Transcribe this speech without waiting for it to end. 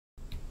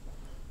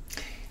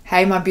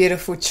Hey my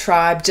beautiful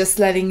tribe, just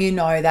letting you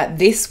know that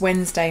this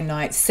Wednesday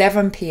night,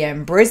 7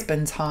 p.m.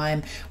 Brisbane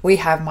time, we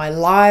have my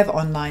live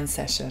online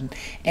session.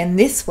 And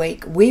this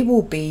week we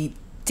will be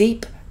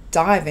deep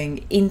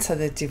diving into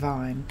the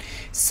divine.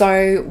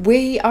 So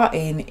we are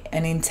in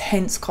an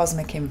intense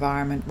cosmic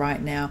environment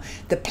right now.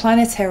 The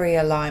planetary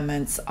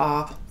alignments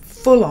are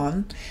full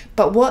on,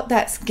 but what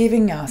that's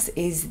giving us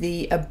is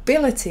the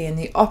ability and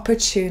the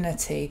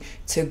opportunity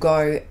to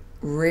go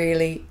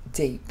really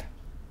deep.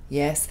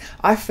 Yes,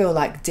 I feel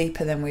like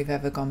deeper than we've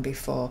ever gone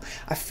before.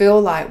 I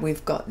feel like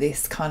we've got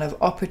this kind of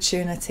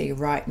opportunity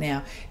right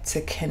now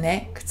to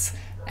connect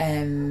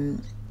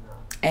and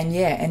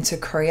to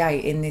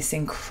create in this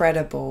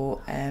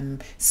incredible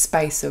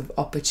space of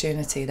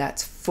opportunity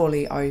that's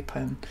fully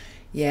open.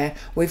 Yeah,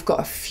 we've got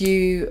a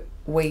few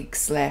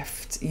weeks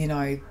left, you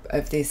know,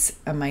 of this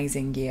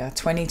amazing year.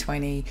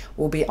 2020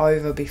 will be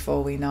over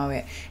before we know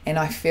it, and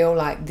I feel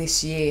like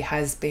this year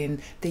has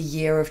been the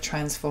year of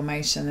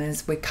transformation.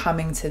 As we're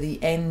coming to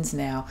the end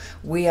now,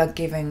 we are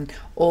giving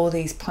all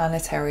these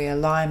planetary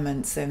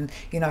alignments, and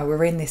you know,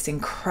 we're in this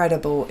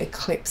incredible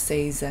eclipse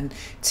season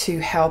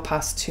to help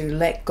us to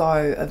let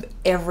go of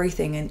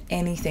everything and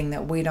anything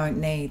that we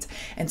don't need,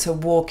 and to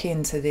walk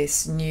into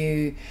this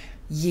new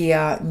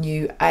year,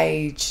 new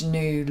age,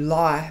 new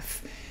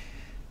life,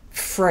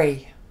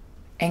 free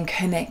and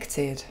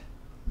connected.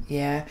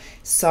 Yeah,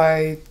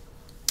 so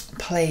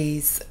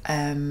please,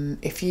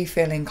 if you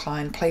feel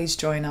inclined, please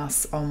join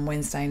us on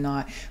Wednesday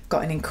night. We've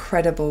got an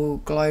incredible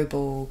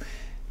global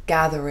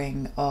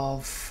gathering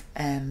of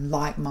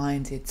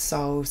like-minded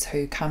souls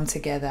who come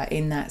together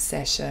in that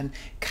session,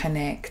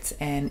 connect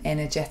and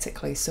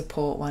energetically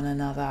support one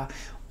another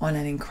on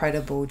an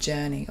incredible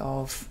journey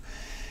of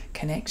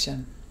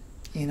connection.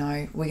 You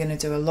know, we're going to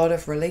do a lot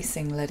of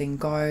releasing, letting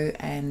go,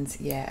 and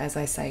yeah, as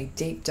I say,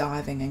 deep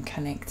diving and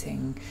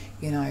connecting,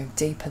 you know,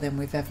 deeper than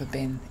we've ever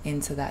been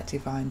into that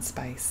divine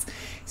space.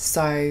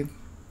 So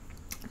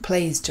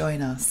please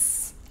join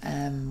us.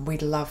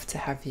 We'd love to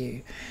have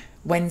you.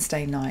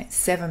 Wednesday night,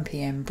 7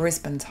 p.m.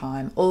 Brisbane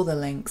time. All the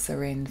links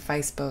are in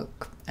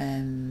Facebook,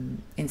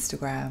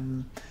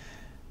 Instagram,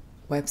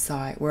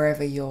 website,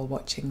 wherever you're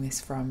watching this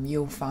from,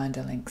 you'll find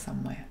a link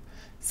somewhere.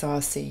 So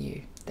I'll see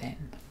you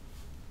then.